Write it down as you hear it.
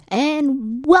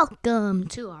welcome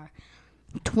to our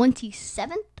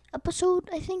 27th episode,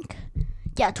 I think.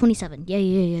 Yeah, 27.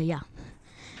 Yeah.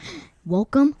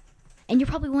 Welcome. And you're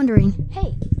probably wondering,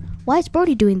 hey, why is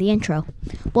Brodie doing the intro?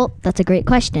 Well, that's a great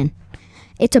question.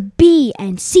 It's a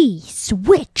B&C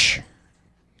switch.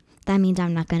 That means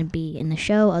I'm not going to be in the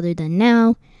show other than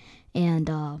now. And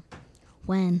at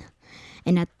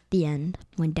the end,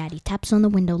 when Daddy taps on the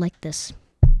window like this.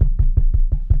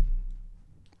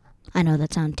 I know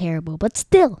that sounds terrible, but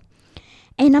still.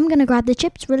 And I'm going to grab the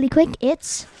chips really quick. I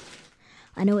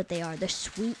know what they are. They're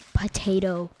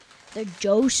They're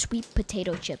Joe's sweet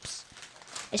potato chips.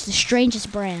 It's the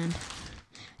strangest brand.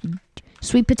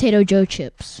 Sweet potato Joe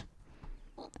chips.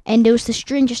 And it was the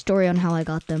strangest story on how I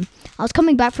got them. I was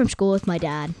coming back from school with my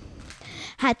dad.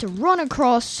 Had to run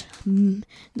across one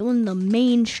of the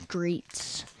main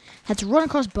streets. Had to run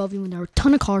across Bellevue when there were a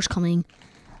ton of cars coming.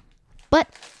 But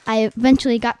I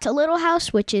eventually got to Little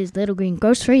House, which is Little Green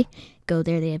Grocery. Go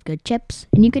there, they have good chips.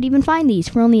 And you could even find these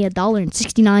for only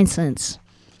 $1.69.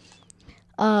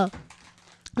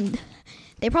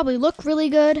 They probably look really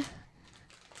good.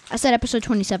 I said episode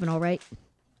 27 already?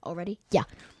 Yeah.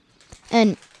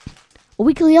 And a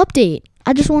weekly update.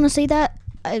 I just want to say that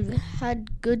I've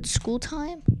had good school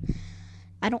time.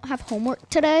 I don't have homework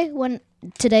today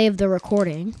of the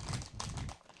recording.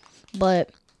 But,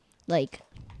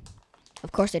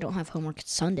 of course I don't have homework.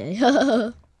 It's Sunday.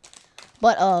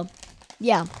 But,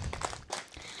 yeah.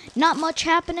 Not much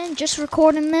happening. Just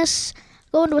recording this.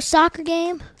 Going to a soccer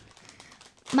game.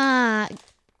 My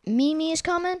Mimi is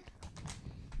coming.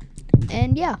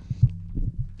 And, yeah.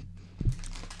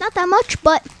 Not that much,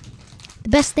 but the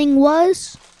best thing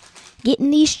was getting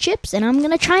these chips, and I'm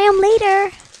going to try them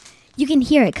later. You can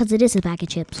hear it because it is a bag of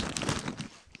chips.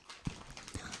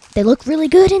 They look really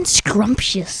good and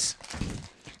scrumptious.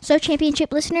 So,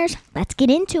 championship listeners, let's get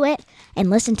into it and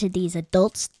listen to these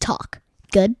adults talk.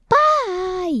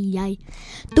 Goodbye.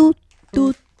 Do,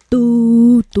 do,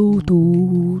 do, do, do,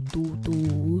 do, do, do,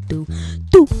 do, do,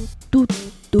 do, do,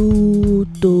 do, do,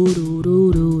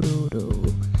 do,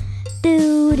 do.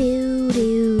 Do do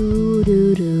do do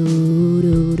do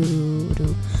do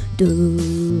do do.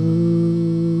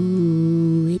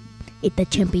 It's the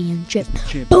championship.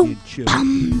 Boom,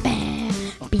 bam, bam,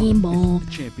 beam, boom,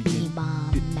 beam,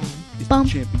 bam, bam,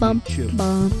 bum, bum,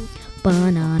 bum,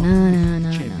 banana, na,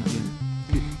 na.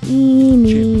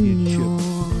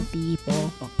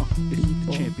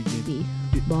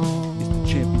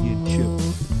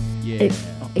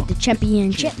 It's the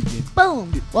championship.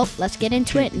 Boom. Well, let's get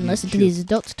into it and listen to these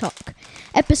adults talk.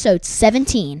 Episode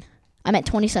 17. I'm at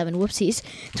 27. Whoopsies.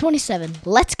 27.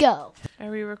 Let's go. Are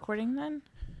we recording then?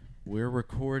 We're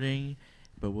recording,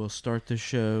 but we'll start the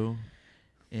show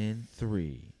in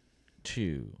 3,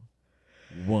 2,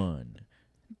 1.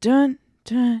 Dun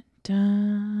dun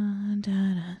dun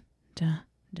dun dun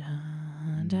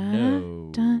dun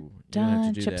dun dun.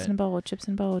 Chips in a bowl, chips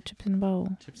in a bowl, chips in a bowl.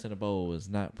 Chips in a bowl is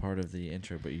not part of the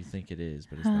intro, but you think it is,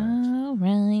 but it's not. All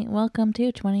right. Welcome to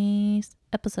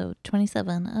episode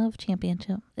 27 of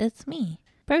Championship. It's me,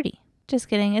 Brodie. Just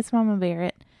kidding. It's Mama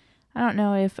Barrett. I don't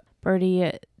know if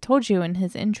Brodie told you in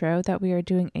his intro that we are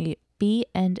doing a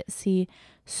B&C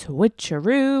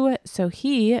Switcharoo. So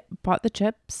he bought the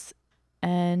chips,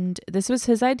 and this was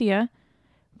his idea.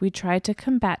 We tried to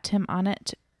combat him on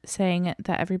it, saying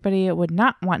that everybody would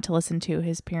not want to listen to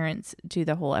his parents do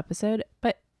the whole episode,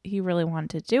 but he really wanted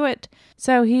to do it.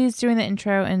 So he's doing the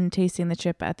intro and tasting the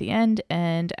chip at the end,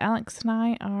 and Alex and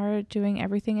I are doing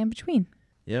everything in between.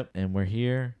 Yep, and we're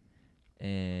here,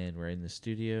 and we're in the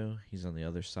studio. He's on the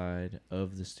other side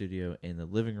of the studio in the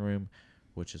living room,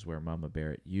 which is where Mama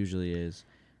Barrett usually is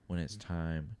when it's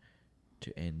time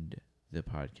to end the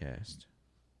podcast.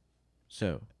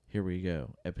 So, here we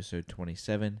go, episode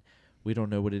 27. We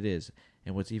don't know what it is.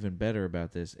 And what's even better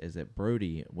about this is that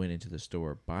Brodie went into the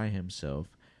store by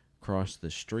himself, crossed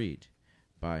the street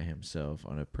by himself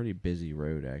on a pretty busy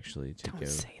road, actually. Don't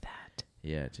say that.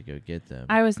 Yeah, to go get them.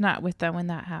 I was not with them when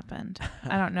that happened.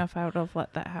 I don't know if I would have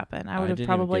let that happen. I would have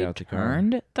probably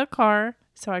turned the car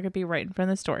so I could be right in front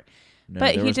of the store. No,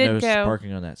 but he did go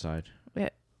parking on that side.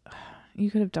 You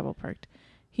could have double parked.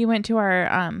 He went to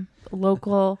our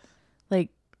local,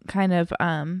 kind of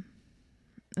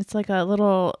it's like a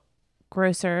little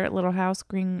grocer, little house,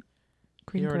 green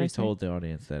You already grocer. told the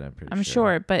audience that, I'm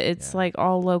sure, but it's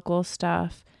all local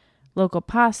stuff. Local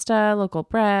pasta, local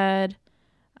bread,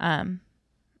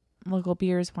 local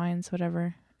beers, wines,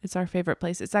 whatever. It's our favorite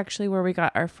place. It's actually where we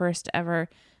got our first ever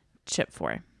chip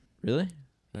for. Really?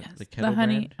 Yes. The kettle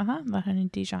honey, brand? the honey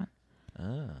Dijon.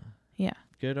 Ah. Yeah.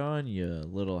 Good on you,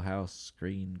 little house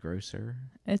green grocer.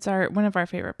 It's one of our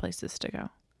favorite places to go.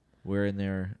 We're in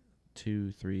there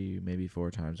 2, 3, maybe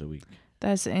 4 times a week.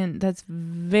 That's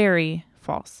very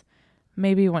false.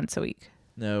 Maybe once a week.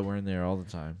 No, we're in there all the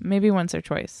time. Maybe once or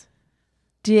twice.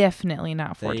 Definitely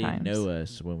not 4 times. They know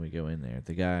us when we go in there.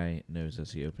 The guy knows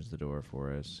us. He opens the door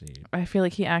for us. I feel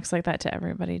like he acts like that to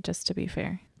everybody, just to be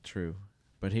fair. True.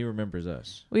 But he remembers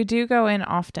us. We do go in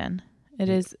often. It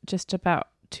is just about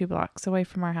 2 blocks away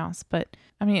from our house. But,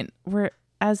 I mean,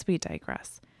 as we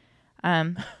digress.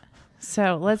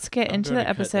 So let's get into the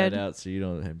episode. Cut that out so you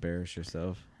don't embarrass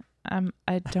yourself.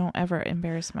 I don't ever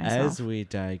embarrass myself. As we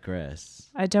digress.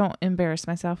 I don't embarrass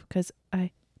myself because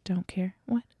I don't care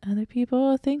what other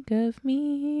people think of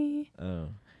me. Oh.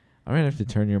 I'm going to have to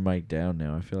turn your mic down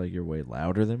now. I feel like you're way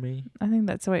louder than me. I think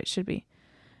that's the way it should be.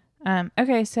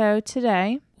 Okay, so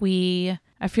today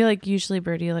I feel like usually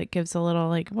Brodie like gives a little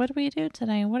like, what do we do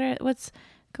today? What's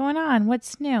going on?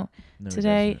 What's new? No,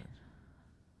 Today,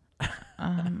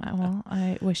 well,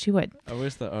 I wish you would. I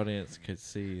wish the audience could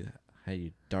see how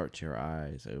you dart your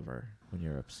eyes over when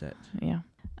you're upset. Yeah.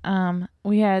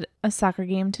 We had a soccer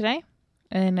game today,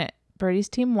 and Brodie's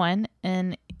team won,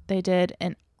 and they did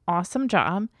an awesome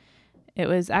job. It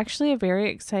was actually a very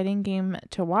exciting game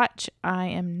to watch. I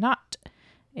am not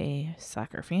a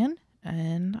soccer fan,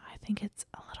 and I think it's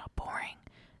a little boring.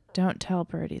 Don't tell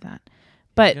Brodie that.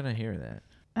 But I'm gonna hear that.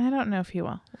 I don't know if he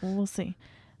will. We'll see.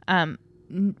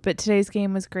 But today's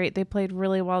game was great. They played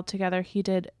really well together. He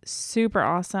did super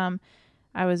awesome.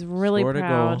 I was really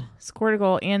proud. Scored a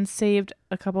goal and saved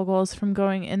a couple goals from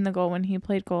going in the goal when he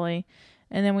played goalie.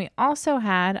 And then we also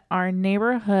had our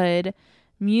neighborhood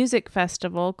music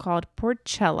festival called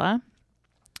Porchella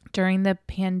during the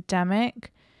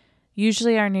pandemic.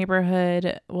 Usually our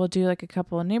neighborhood will do like a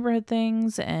couple of neighborhood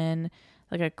things and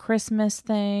like a Christmas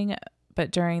thing.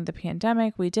 But during the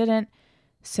pandemic, we didn't.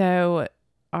 So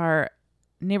our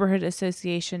neighborhood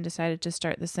association decided to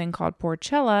start this thing called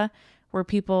Porchella, where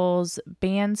people's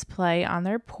bands play on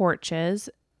their porches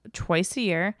twice a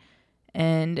year.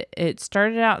 And it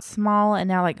started out small, and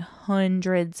now like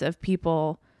hundreds of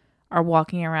people are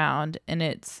walking around, and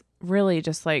it's really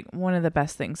just like one of the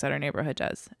best things that our neighborhood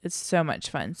does. It's so much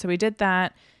fun. So we did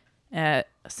that.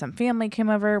 Some family came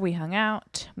over. We hung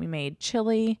out. We made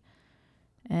chili.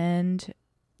 And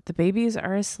the babies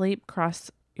are asleep.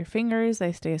 Cross your fingers.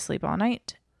 They stay asleep all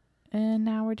night. And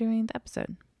now we're doing the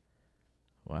episode.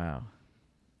 Wow.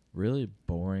 Really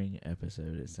boring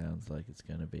episode it sounds like it's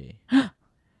going to be.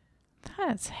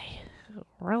 That's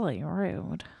really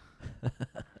rude.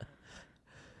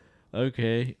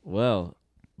 Okay. Well,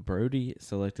 Brodie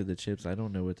selected the chips. I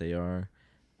don't know what they are.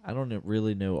 I don't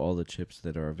really know all the chips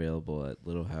that are available at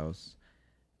Little House.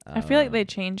 I feel like they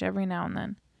change every now and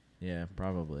then. Yeah,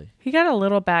 probably. He got a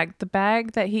little bag. The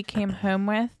bag that he came home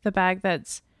with, the bag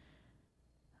that's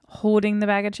holding the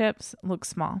bag of chips, looks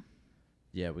small.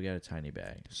 Yeah, we got a tiny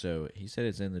bag. So he said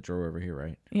it's in the drawer over here,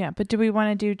 right? Yeah, but do we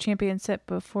want to do Champion Sip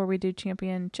before we do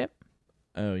Champion Chip?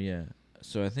 Oh, yeah.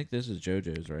 So I think this is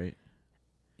JoJo's, right?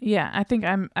 Yeah, I think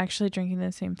I'm actually drinking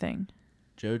the same thing.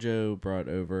 JoJo brought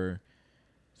over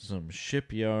some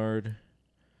Shipyard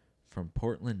from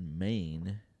Portland,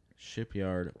 Maine.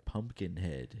 Shipyard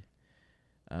Pumpkinhead.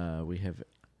 We have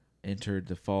entered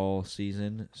the fall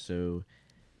season, so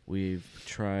we've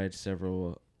tried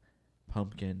several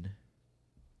pumpkin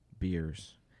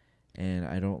beers, and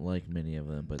I don't like many of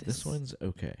them, but this one's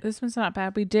okay. This one's not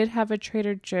bad. We did have a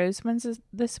Trader Joe's ones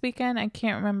this weekend. I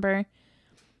can't remember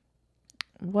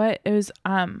what it was.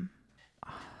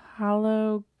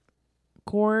 Hollow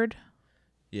Gourd.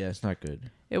 Yeah, it's not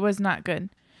good. It was not good.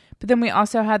 But then we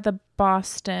also had the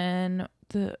Boston.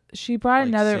 She brought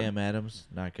another. Sam Adams,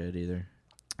 not good either.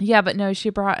 Yeah, but no, she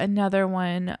brought another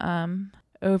one.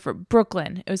 Over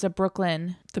Brooklyn. It was the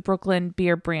Brooklyn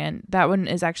beer brand. That one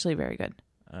is actually very good.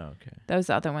 Oh, okay. That was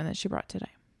the other one that she brought today.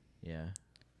 Yeah.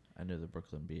 I know the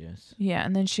Brooklyn BS. Yeah,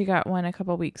 and then she got one a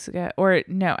couple weeks ago. Or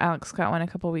no, Alex got one a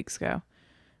couple weeks ago.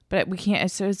 But we can't,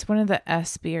 so it's one of the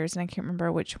S beers, and I can't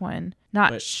remember which one.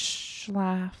 Not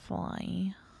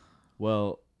Schlafly.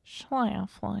 Well.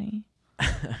 Schlafly.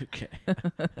 Okay.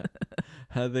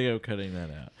 I think I'm cutting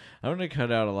that out. I'm going to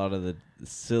cut out a lot of the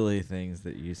silly things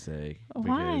that you say.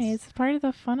 Why? It's part of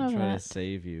the fun of it. I'm trying to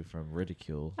save you from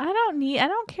ridicule. I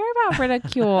don't care about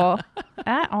ridicule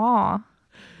at all.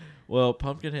 Well,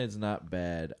 Pumpkinhead's not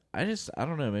bad. I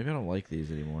don't know. Maybe I don't like these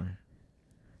anymore.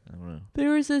 I don't know. There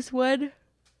was this one.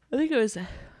 I think it was,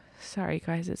 sorry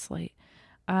guys, it's late.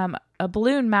 A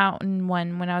Balloon Mountain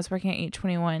one when I was working at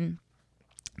 821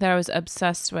 that I was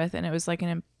obsessed with, and it was like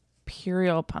an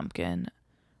imperial pumpkin,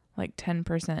 like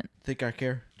 10%. Think I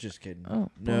care? Just kidding. Oh,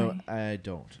 no, boy. I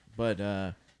don't. But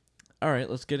All right,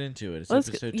 let's get into it. It's Let's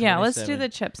episode let's do 27. the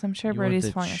chips. I'm sure You want Brodie's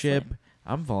the falling chip? asleep.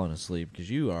 I'm falling asleep because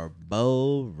you are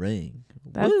boring.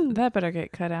 Woo! That better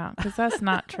get cut out because that's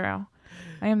not true.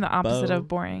 I am the opposite of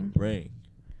boring. Boring.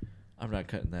 I'm not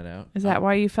cutting that out. Is that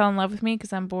why you fell in love with me?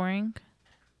 Because I'm boring?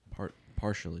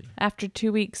 Partially. After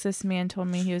 2 weeks, this man told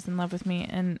me he was in love with me,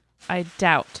 and I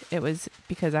doubt it was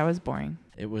because I was boring.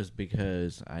 It was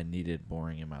because I needed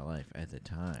boring in my life at the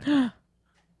time.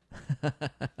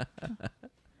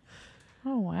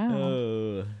 Oh, wow.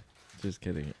 Oh, just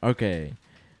kidding. Okay.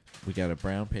 We got a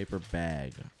brown paper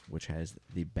bag, which has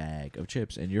the bag of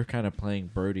chips. And you're kind of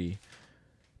playing Brodie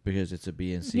because it's a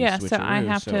B&C Yeah, Switcharoo. so I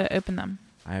have to open them.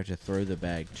 I have to throw the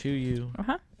bag to you,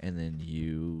 Uh-huh. and then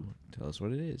you tell us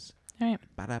what it is. All right.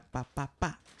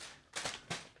 Ba-da-ba-ba-ba.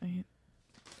 I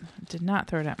did not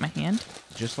throw it at my hand.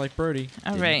 Just like Brodie.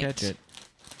 All Didn't right. catch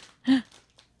it.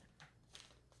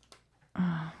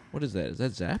 What is that? Is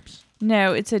that Zapp's?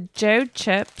 No, it's a Joe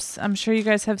Chips. I'm sure you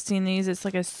guys have seen these. It's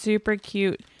like a super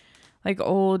cute, like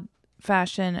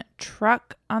old-fashioned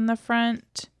truck on the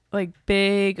front. Like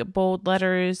big, bold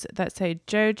letters that say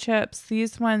Joe Chips.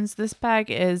 This bag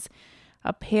is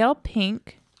a pale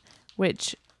pink,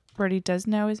 which Brodie does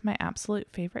know is my absolute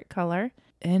favorite color.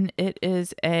 And it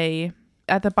is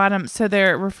at the bottom, so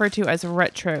they're referred to as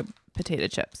retro potato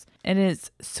chips. It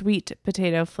is sweet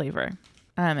potato flavor.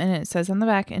 And it says on the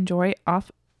back, enjoy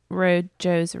off-road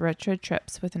Joe's retro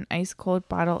trips with an ice-cold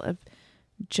bottle of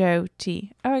Joe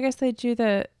tea. Oh, I guess they do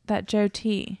that Joe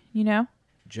tea, you know?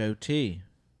 Joe Tea.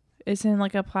 It's in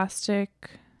like a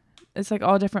plastic. It's like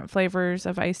all different flavors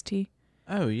of iced tea.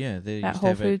 Oh, yeah. They At used to Whole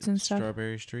have Foods it and stuff.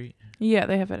 Strawberry Street. Yeah,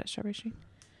 they have it at Strawberry Street.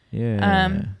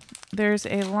 Yeah. There's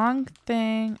a long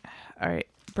thing. All right.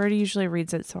 Brodie usually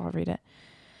reads it, so I'll read it.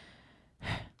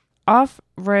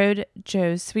 Off-Road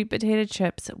Joe's sweet potato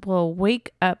chips will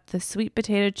wake up the sweet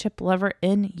potato chip lover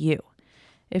in you.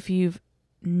 If you've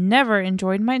never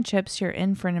enjoyed my chips, you're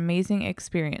in for an amazing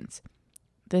experience.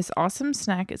 This awesome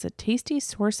snack is a tasty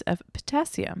source of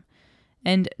potassium.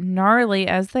 And gnarly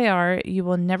as they are, you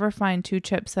will never find two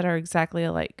chips that are exactly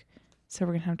alike. So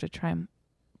we're going to have to try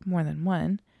more than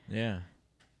one. Yeah.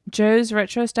 Joe's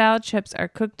retro-style chips are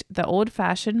cooked the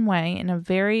old-fashioned way in a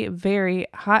very, very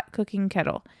hot cooking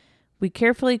kettle. We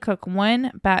carefully cook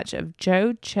one batch of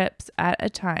Joe chips at a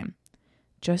time,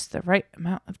 just the right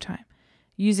amount of time,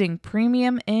 using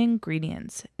premium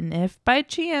ingredients. And if by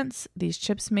chance these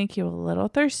chips make you a little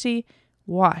thirsty,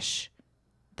 wash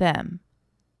them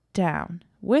down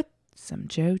with some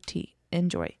Joe tea.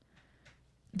 Enjoy.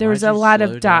 There's a lot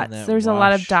of dots. There's a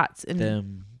lot of dots in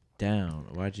them down.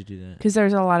 Why'd you do that? because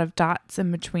there's a lot of dots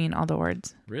in between all the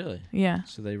words. Really? Yeah.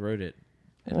 So they wrote it.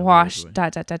 in a Wash weird way.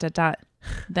 dot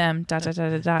them dot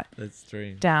That's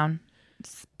strange. down.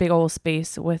 Big old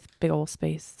space with big old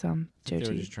space. Some Joe They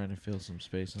were tea. just trying to fill some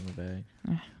space on the bag.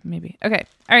 Maybe. Okay.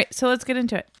 All right. So let's get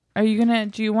into it. Do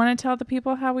you want to tell the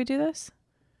people how we do this?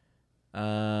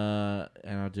 And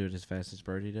I'll do it as fast as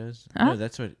Brodie does. Huh?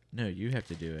 No, you have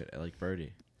to do it like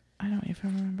Brodie. I don't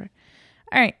even remember.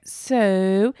 All right.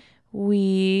 So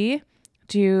we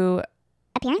do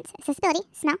Appearance, accessibility,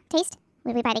 smell, taste.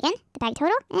 Will we buy it again? The bag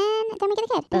total, and then we get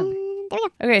a kid. Boom. And there we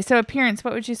go. Okay, so appearance.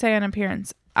 What would you say on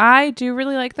appearance? I do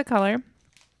really like the color.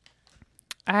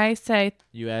 I say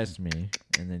You asked me,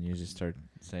 and then you just start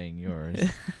saying yours.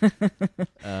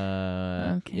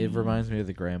 Okay. It reminds me of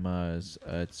the grandma's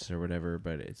Utz or whatever,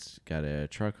 but it's got a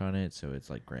truck on it, so it's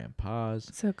like grandpa's.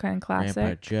 so kind of classic.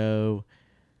 Grandpa Joe,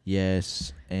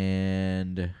 yes,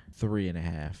 and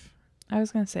 3.5. I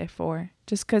was gonna say 4,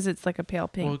 just because it's like a pale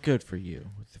pink. Well, good for you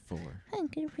with the 4. Oh,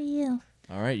 good for you.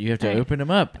 All right, you have to All right. open them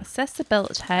up.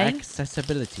 Accessibility.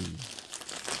 Accessibility.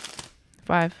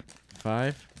 5.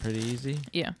 5, pretty easy.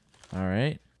 Yeah. All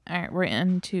right. All right, we're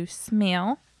into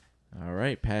smell. All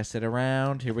right, pass it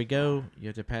around. Here we go. You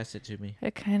have to pass it to me.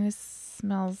 It kind of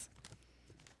smells.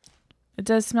 It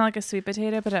does smell like a sweet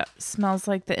potato, but it smells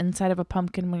like the inside of a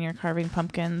pumpkin when you're carving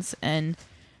pumpkins. And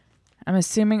I'm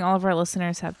assuming all of our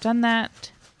listeners have done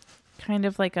that. Kind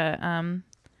of like a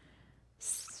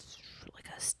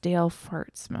stale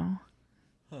fart smell.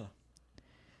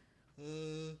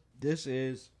 This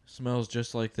smells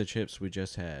just like the chips we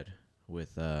just had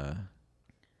with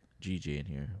Gigi in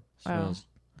here. Smells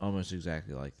almost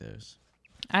exactly like those.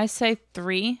 I say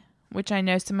 3, which I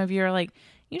know some of you are like,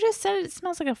 you just said it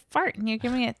smells like a fart and you're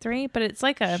giving it 3, but it's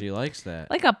like She likes that.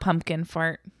 like a pumpkin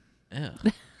fart. Yeah.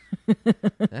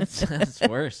 That's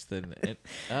worse than it.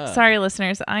 Sorry,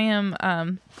 listeners. I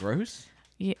am Gross?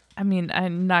 yeah, I mean,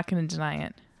 I'm not going to deny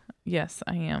it. Yes,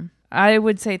 I am. I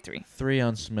would say 3. 3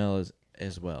 on smell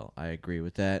as well. I agree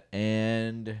with that.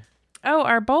 And Oh,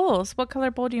 our bowls. What color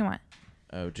bowl do you want?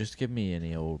 Oh, just give me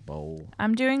any old bowl.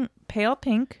 I'm doing pale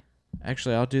pink.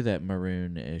 Actually, I'll do that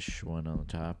maroon-ish one on the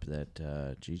top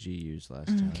that Gigi used last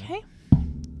time. Okay.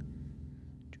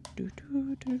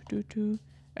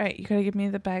 All right, you gotta give me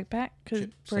the bag back because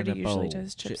Brodie usually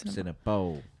does chips in a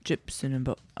bowl. Chips in a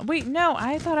bowl. Wait, no,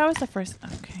 I thought I was the first.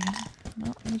 Okay.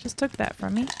 Well, you just took that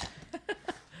from me.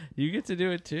 You get to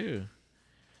do it too.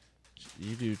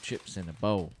 You do chips in a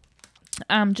bowl.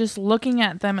 Just looking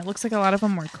at them, it looks like a lot of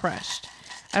them were crushed.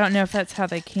 I don't know if that's how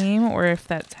they came or if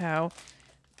that's how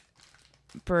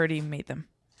Brodie made them.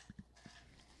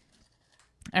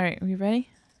 All right, are we ready?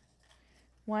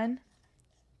 1,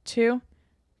 2,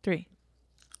 3.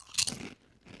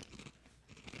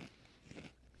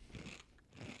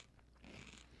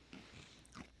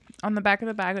 On the back of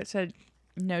the bag, it said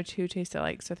no 2 taste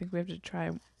alike, so I think we have to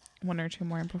try 1 or 2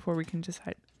 more before we can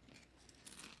decide.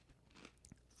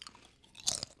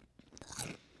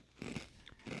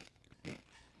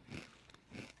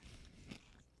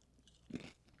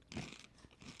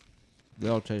 They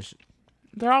all taste.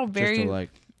 They're all very just alike.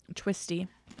 twisty.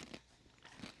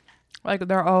 Like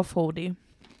they're all foldy.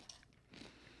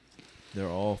 They're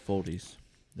all foldies.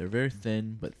 They're very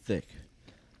thin but thick.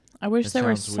 I wish That they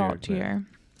were sounds weird, but- saltier.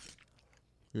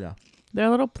 Yeah. They're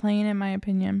a little plain in my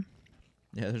opinion.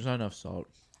 Yeah, there's not enough salt.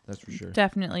 That's for sure.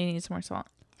 Definitely needs more salt.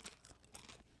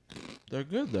 They're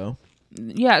good though.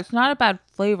 Yeah, it's not a bad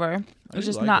flavor. I It's do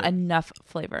just like not it. enough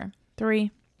flavor.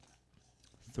 3.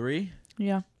 3?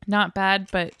 Yeah. Not bad,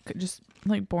 but just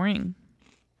like boring.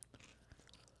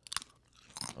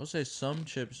 I'll say some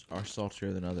chips are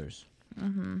saltier than others.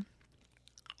 Mm-hmm.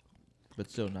 But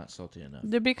still not salty enough.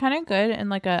 They'd be kind of good in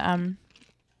like a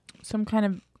some kind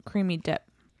of creamy dip.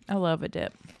 I love a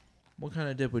dip. What kind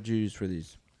of dip would you use for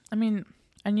these? I mean,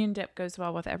 onion dip goes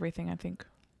well with everything, I think.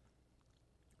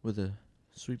 With a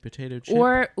sweet potato chip?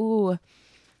 Or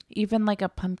even like a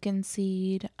pumpkin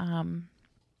seed,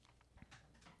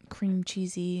 cream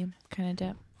cheesy kind of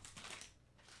dip.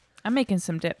 I'm making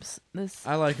some dips this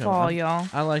I like them. fall, y'all.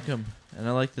 I like them, and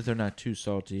I like that they're not too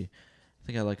salty. I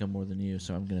think I like them more than you,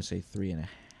 so I'm gonna say 3.5.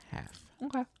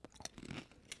 Okay.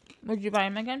 Would you buy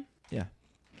them again? Yeah,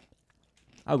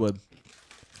 I would.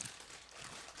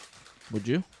 Would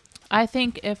you? I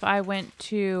think if I went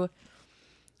to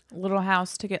Little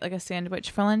House to get like a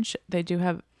sandwich for lunch, they do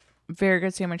have very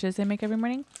good sandwiches they make every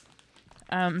morning.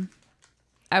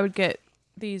 I would get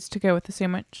these to go with the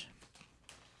sandwich.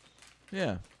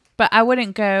 Yeah. But I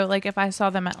wouldn't go, like, if I saw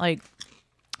them at, like,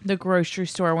 the grocery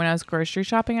store when I was grocery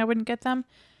shopping, I wouldn't get them.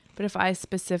 But if I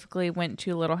specifically went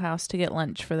to Little House to get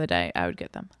lunch for the day, I would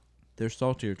get them. They're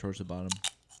saltier towards the bottom.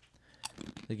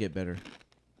 They get better.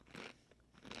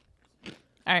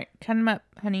 All right, cut them up,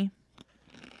 honey.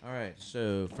 All right,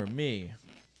 so for me,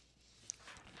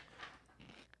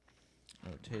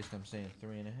 taste, I'm saying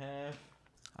 3.5.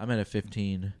 I'm at a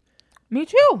 15. Me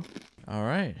too. All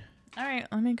right. All right,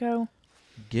 let me go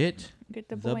Get the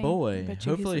the boy. boy. I bet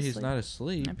you Hopefully he's asleep. not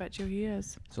asleep. I bet you he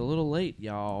is. It's a little late,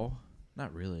 y'all.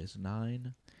 Not really. It's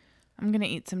 9. I'm going to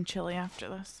eat some chili after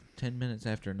this. 10 minutes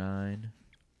after 9.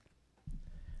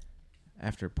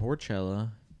 After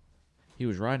Porchella, he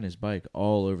was riding his bike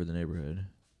all over the neighborhood.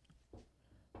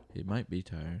 He might be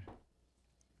tired.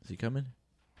 Is he coming?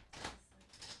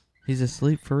 He's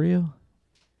asleep for real?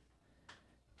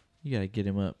 You gotta get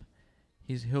him up.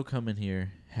 He'll come in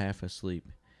here half asleep,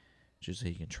 just so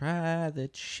he can try the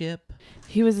chip.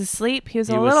 He was asleep. He was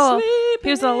He a was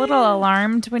little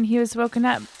alarmed when he was woken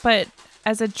up, but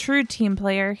as a true team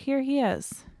player, here he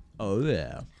is. Oh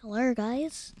yeah. Hello,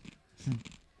 guys.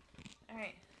 All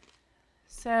right.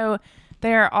 So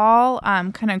they're all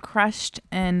kind of crushed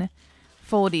and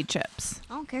foldy chips.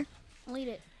 I don't care. I'll eat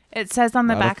it. It says on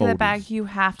the Lot of back of the bag foldies. you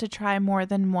have to try more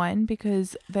than one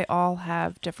because they all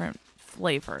have different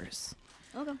flavors.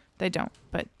 Okay. They don't,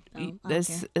 but Oh, I don't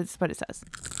this care. is what it says.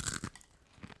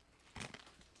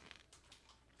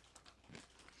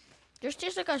 Just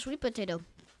tastes like a sweet potato.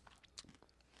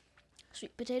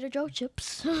 Sweet potato Joe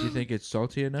chips. Do you think it's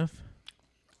salty enough?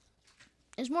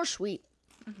 It's more sweet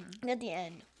at the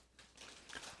end.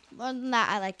 Other than that,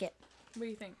 I like it. What do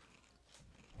you think?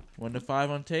 1 to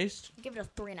 5 on taste? I give it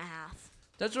a 3.5.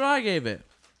 That's what I gave it.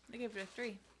 I gave it a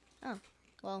 3.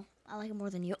 Well, I like it more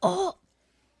than you. Oh!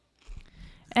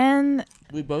 And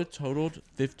We both totaled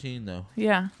 15 though.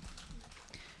 yeah,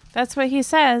 that's what he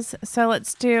says. So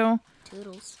let's do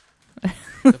Toodles.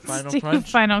 The final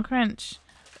crunch. final crunch.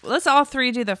 Let's all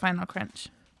three do the final crunch.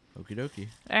 Okie dokie.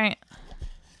 All right,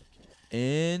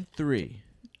 In 3,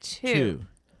 2, 2,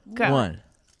 go. 1.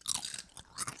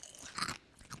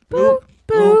 Boop,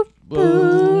 boop, boop.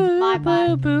 boop, Bye-bye.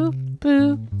 boop,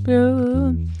 boop, boop,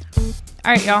 boop.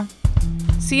 All right, y'all.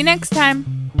 See you next time.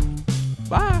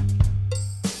 Bye.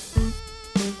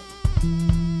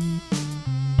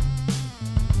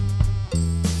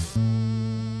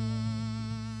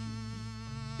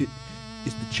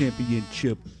 It's the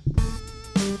championship.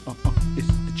 It's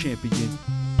the champion.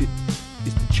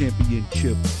 It's the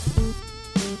championship.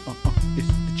 It's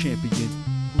the champion.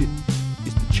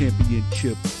 It's the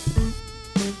championship.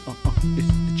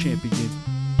 It's the champion.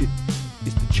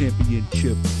 It's the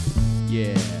championship.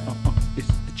 Yeah. It's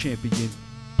the champion.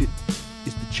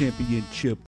 It's the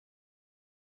championship.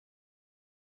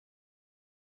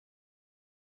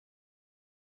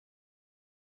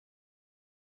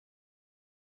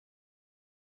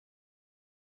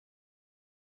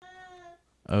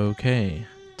 Okay.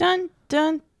 Dun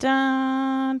dun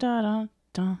dun dun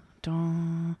dun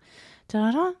dun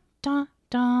dun dun dun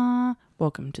dun.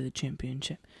 Welcome to the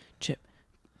championship.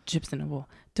 Chips in a bowl.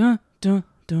 Dun dun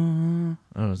dun.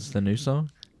 Oh, is this the new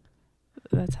song?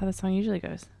 That's how the song usually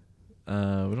goes. We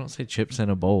don't say chips in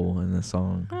a bowl in the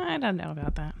song. I don't know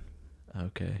about that.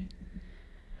 Okay.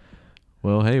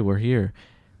 Well, hey, we're here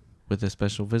with a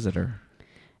special visitor.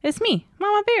 It's me,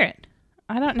 Mama Barrett.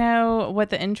 I don't know what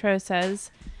the intro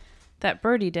says that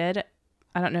Brodie did.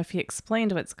 I don't know if he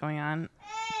explained what's going on,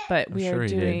 but we sure are he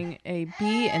did. doing a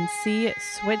B&C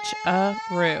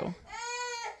Switcharoo.